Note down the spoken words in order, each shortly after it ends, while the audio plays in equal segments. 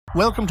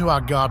Welcome to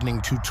our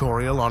gardening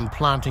tutorial on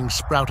planting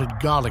sprouted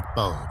garlic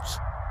bulbs.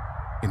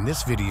 In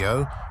this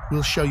video,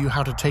 we'll show you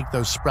how to take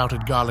those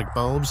sprouted garlic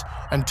bulbs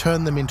and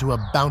turn them into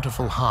a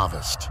bountiful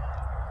harvest.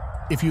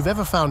 If you've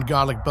ever found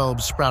garlic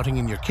bulbs sprouting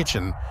in your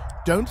kitchen,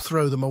 don't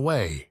throw them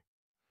away.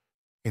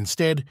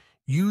 Instead,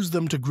 use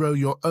them to grow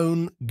your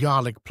own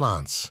garlic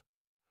plants.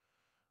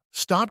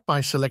 Start by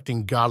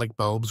selecting garlic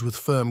bulbs with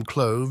firm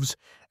cloves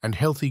and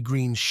healthy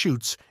green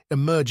shoots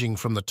emerging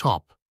from the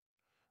top.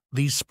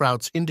 These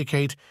sprouts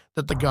indicate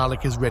that the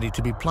garlic is ready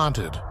to be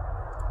planted.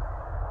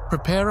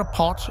 Prepare a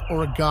pot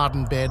or a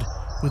garden bed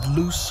with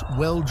loose,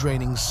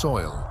 well-draining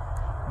soil.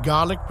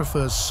 Garlic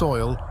prefers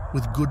soil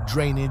with good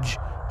drainage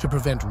to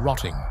prevent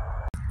rotting.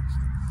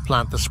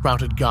 Plant the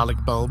sprouted garlic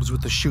bulbs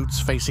with the shoots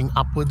facing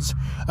upwards,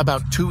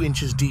 about 2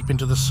 inches deep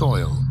into the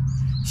soil.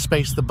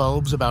 Space the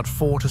bulbs about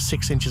 4 to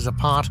 6 inches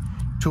apart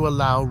to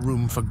allow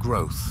room for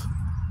growth.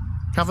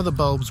 Cover the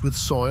bulbs with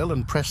soil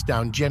and press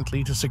down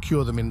gently to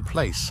secure them in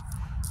place.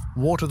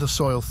 Water the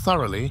soil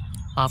thoroughly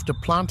after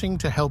planting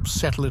to help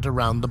settle it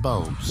around the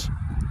bulbs.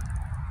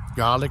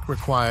 Garlic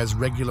requires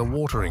regular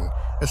watering,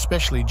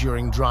 especially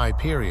during dry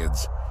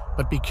periods,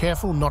 but be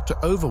careful not to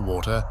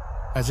overwater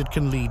as it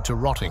can lead to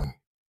rotting.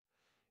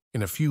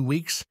 In a few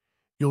weeks,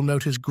 you'll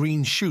notice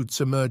green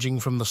shoots emerging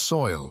from the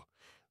soil.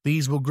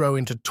 These will grow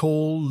into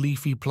tall,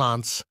 leafy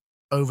plants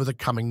over the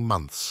coming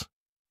months.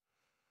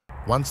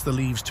 Once the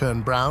leaves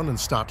turn brown and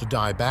start to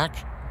die back,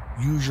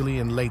 usually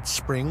in late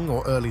spring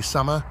or early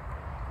summer,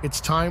 it's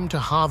time to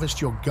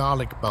harvest your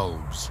garlic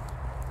bulbs.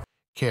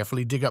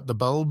 Carefully dig up the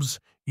bulbs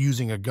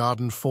using a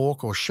garden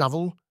fork or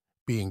shovel,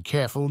 being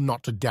careful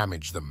not to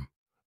damage them.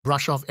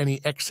 Brush off any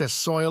excess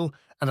soil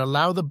and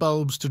allow the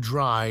bulbs to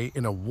dry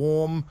in a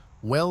warm,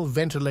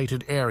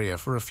 well-ventilated area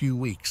for a few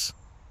weeks.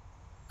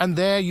 And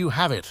there you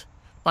have it.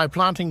 By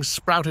planting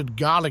sprouted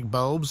garlic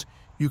bulbs,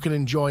 you can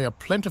enjoy a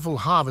plentiful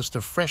harvest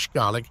of fresh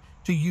garlic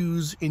to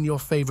use in your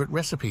favorite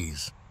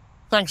recipes.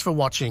 Thanks for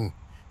watching.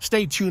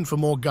 Stay tuned for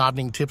more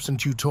gardening tips and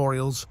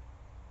tutorials.